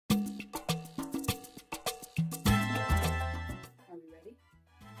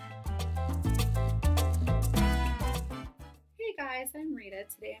guys, I'm Rita.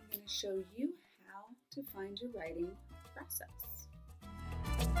 Today I'm going to show you how to find your writing process.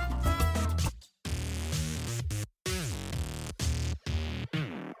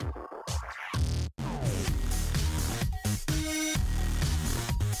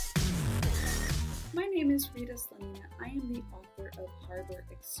 My name is Rita Slanina. I am the author of Harbor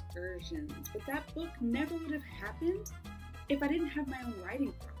Excursions, but that book never would have happened if I didn't have my own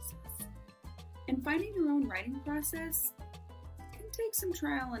writing process. And finding your own writing process can take some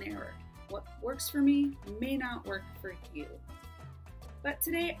trial and error. What works for me may not work for you. But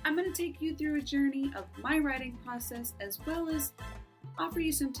today I'm going to take you through a journey of my writing process, as well as offer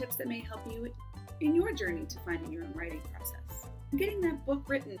you some tips that may help you in your journey to finding your own writing process. Getting that book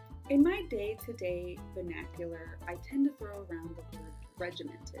written. In my day-to-day vernacular, I tend to throw around the word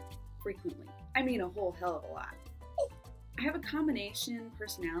regimented frequently. I mean a whole hell of a lot. I have a combination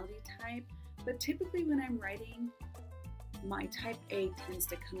personality type, but typically when I'm writing, my type A tends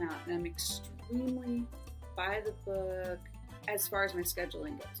to come out, and I'm extremely by the book as far as my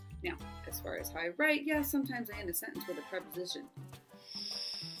scheduling goes. Now, as far as how I write, yeah, sometimes I end a sentence with a preposition.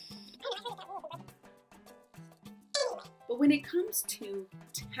 But when it comes to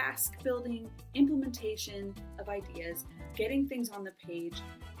task building, implementation of ideas, getting things on the page,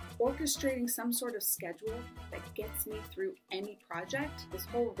 orchestrating some sort of schedule that gets me through any project, this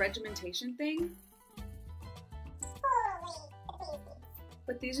whole regimentation thing.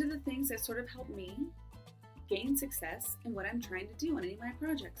 But these are the things that sort of help me gain success in what I'm trying to do on any of my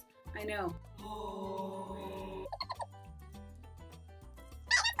projects. I know.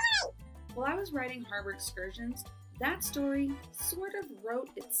 While I was writing Harbor Excursions, that story sort of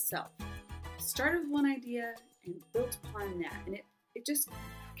wrote itself. Started with one idea and built upon that, and it just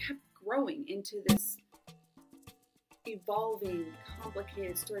kept growing into this evolving,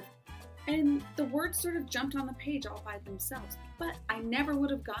 complicated story. And the words sort of jumped on the page all by themselves. But I never would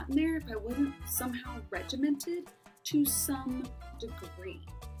have gotten there if I wasn't somehow regimented to some degree.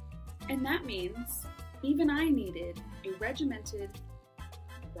 And that means even I needed a regimented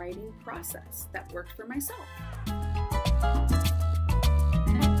writing process that worked for myself.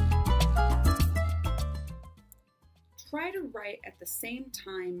 Try to write at the same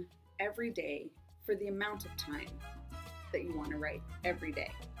time every day for the amount of time that you want to write every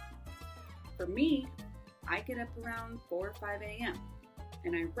day. For me, I get up around 4 or 5 a.m.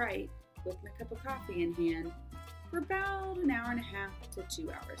 and I write with my cup of coffee in hand for about an hour and a half to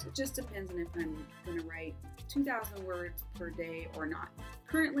 2 hours. It just depends on if I'm going to write 2,000 words per day or not.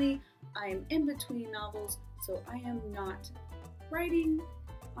 Currently, I am in between novels, so I am not writing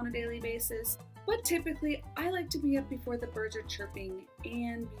on a daily basis. But typically, I like to be up before the birds are chirping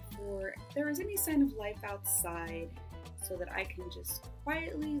and before there is any sign of life outside, so that I can just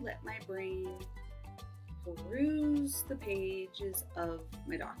quietly let my brain peruse the pages of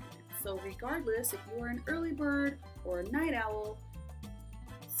my document. So regardless if you are an early bird or a night owl,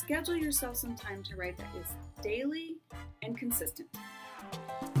 schedule yourself some time to write that is daily and consistent.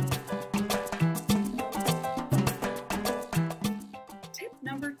 Tip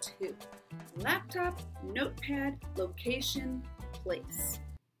number 2, laptop, notepad, location, place.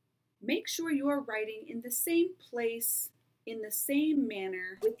 Make sure you are writing in the same place, in the same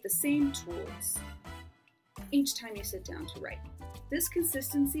manner, with the same tools each time you sit down to write. This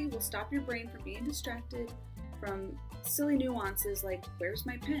consistency will stop your brain from being distracted from silly nuances like, where's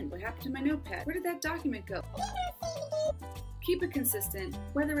my pen? What happened to my notepad? Where did that document go? Keep it consistent,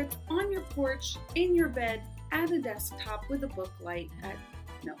 whether it's on your porch, in your bed, at a desktop with a book light,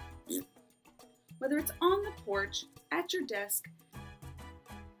 whether it's on the porch, at your desk,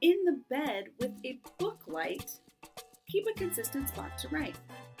 in the bed with a book light, keep a consistent spot to write.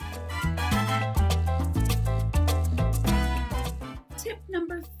 Tip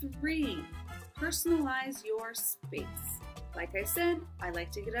number 3, personalize your space. Like I said, I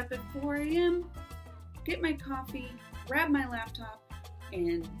like to get up at 4 a.m., get my coffee, grab my laptop,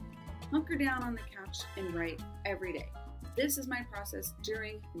 and hunker down on the couch and write every day. This is my process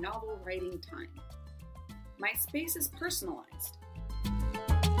during novel writing time. My space is personalized.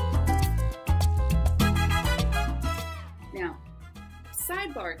 Now,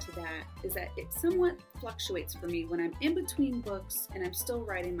 sidebar to that is that it somewhat fluctuates for me when I'm in between books and I'm still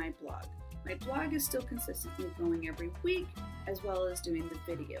writing my blog. My blog is still consistently going every week, as well as doing the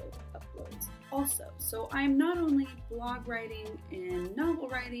video uploads also. So I'm not only blog writing and novel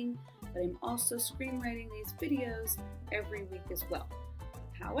writing, but I'm also screenwriting these videos every week as well.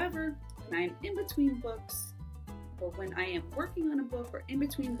 However, when I'm in between books, or when I am working on a book or in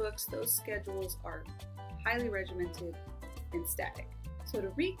between books, those schedules are highly regimented and static. So to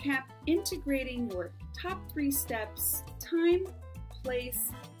recap, integrating your top 3 steps: time,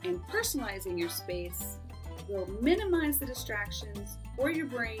 place, and personalizing your space will minimize the distractions for your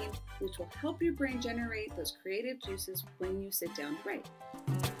brain, which will help your brain generate those creative juices when you sit down to write.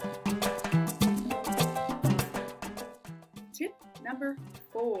 Tip number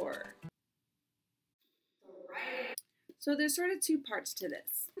 4. So there's sort of 2 parts to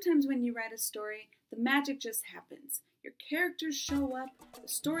this. Sometimes when you write a story, the magic just happens. Your characters show up, the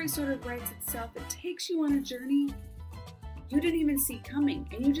story sort of writes itself, it takes you on a journey you didn't even see coming,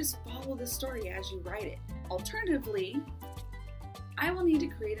 and you just follow the story as you write it. Alternatively, I will need to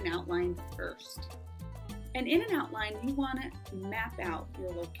create an outline first. And in an outline, you want to map out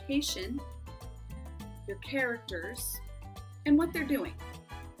your location, your characters, and what they're doing,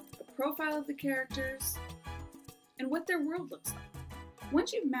 the profile of the characters, and what their world looks like.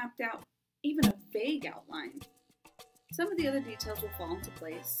 Once you've mapped out even a vague outline, some of the other details will fall into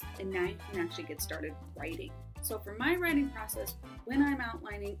place, and now you can actually get started writing. So for my writing process, when I'm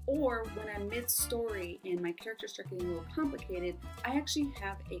outlining or when I'm mid-story and my characters start getting a little complicated, I actually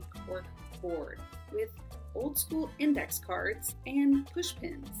have a cork board with old school index cards and push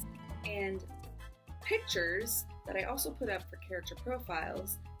pins and pictures that I also put up for character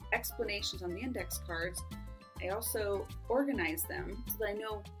profiles, explanations on the index cards. I also organize them so that I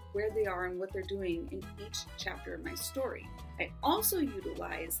know where they are and what they're doing in each chapter of my story. I also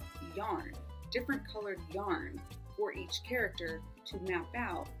utilize yarn, different colored yarn for each character to map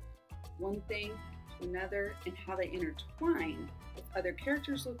out one thing to another and how they intertwine with other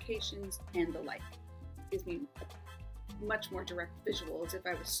characters, locations, and the like. It gives me a much more direct visual as if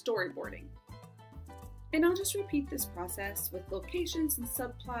I was storyboarding. And I'll just repeat this process with locations and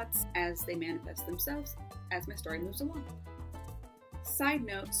subplots as they manifest themselves as my story moves along. Side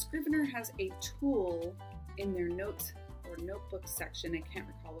note, Scrivener has a tool in their notes or notebook section. I can't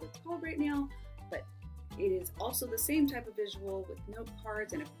recall what it's called right now, but it is also the same type of visual with note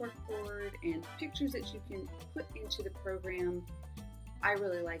cards and a cork board and pictures that you can put into the program. I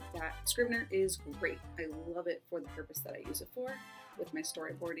really like that. Scrivener is great. I love it for the purpose that I use it for, with my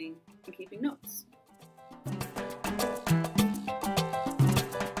storyboarding and keeping notes.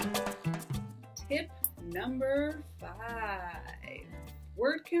 Tip number 5.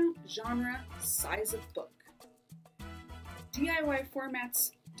 Word count, genre, size of book.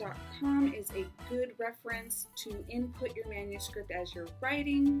 DIYformats.com is a good reference to input your manuscript as you're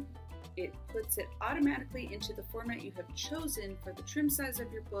writing. It puts it automatically into the format you have chosen for the trim size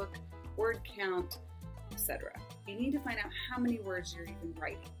of your book, word count, etc. You need to find out how many words you're even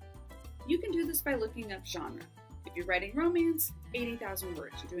writing. You can do this by looking up genre. If you're writing romance, 80,000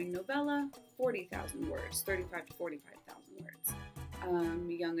 words. You're doing novella, 40,000 words, 35 to 45,000 words.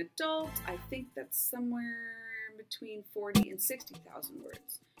 Young adult, I think that's somewhere between 40 and 60,000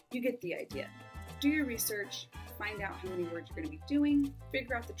 words. You get the idea. Do your research, find out how many words you're going to be doing,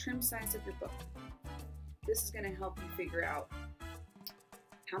 figure out the trim size of your book. This is going to help you figure out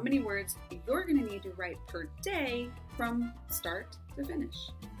how many words you're going to need to write per day from start to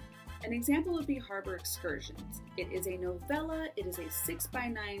finish. An example would be Harbor Excursions. It is a novella, it is a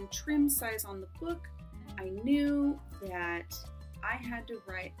 6x9 trim size on the book. I knew that I had to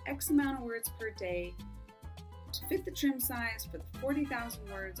write X amount of words per day to fit the trim size. For the 40,000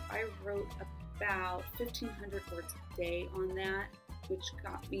 words, I wrote about 1,500 words a day on that, which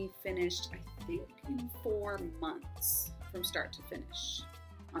got me finished, I think, in 4 months from start to finish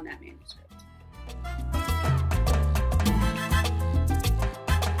on that manuscript.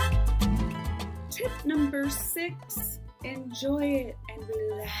 Tip number 6, enjoy it and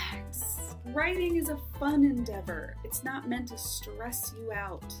relax. Writing is a fun endeavor. It's not meant to stress you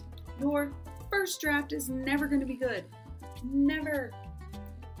out. Your first draft is never going to be good. Never.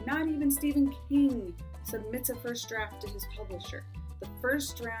 Not even Stephen King submits a first draft to his publisher. The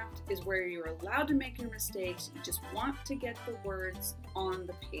first draft is where you're allowed to make your mistakes. You just want to get the words on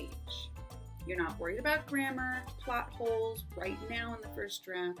the page. You're not worried about grammar, plot holes right now in the first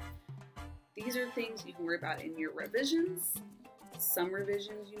draft. These are things you can worry about in your revisions. Some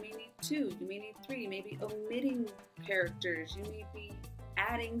revisions you may need 2, you may need 3, you may be omitting characters, you may be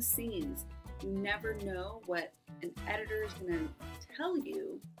adding scenes. You never know what an editor is going to tell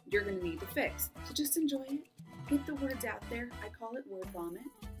you you're going to need to fix. So just enjoy it, get the words out there, I call it word vomit,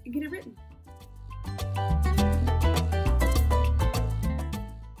 and get it written.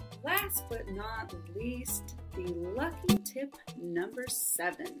 Last but not least, the lucky tip number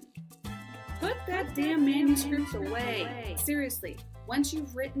 7. Put that damn manuscript away. Seriously, once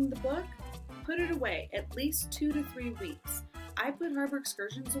you've written the book, put it away at least 2 to 3 weeks. I put Harbor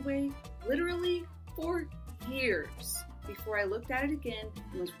Excursions away literally for years before I looked at it again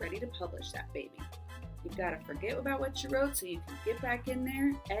and was ready to publish that baby. You've got to forget about what you wrote so you can get back in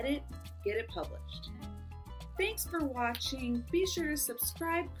there, edit, get it published. Thanks for watching. Be sure to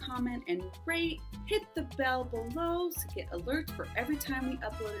subscribe, comment, and rate. Hit the bell below to get alerts for every time we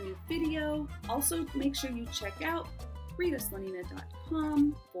upload a new video. Also, make sure you check out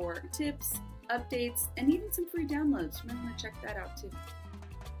ritaslanina.com for tips, updates, and even some free downloads. You might want to check that out too.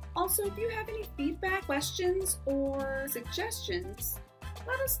 Also, if you have any feedback, questions, or suggestions,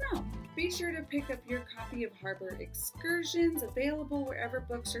 let us know. Be sure to pick up your copy of Harbor Excursions, available wherever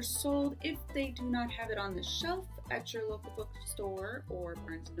books are sold. If they do not have it on the shelf at your local bookstore or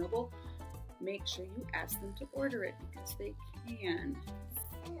Barnes & Noble, make sure you ask them to order it because they can.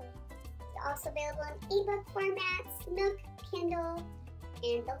 It's also available in ebook formats, Nook, Kindle,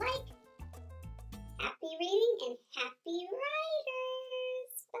 and the like. Happy reading and happy writing!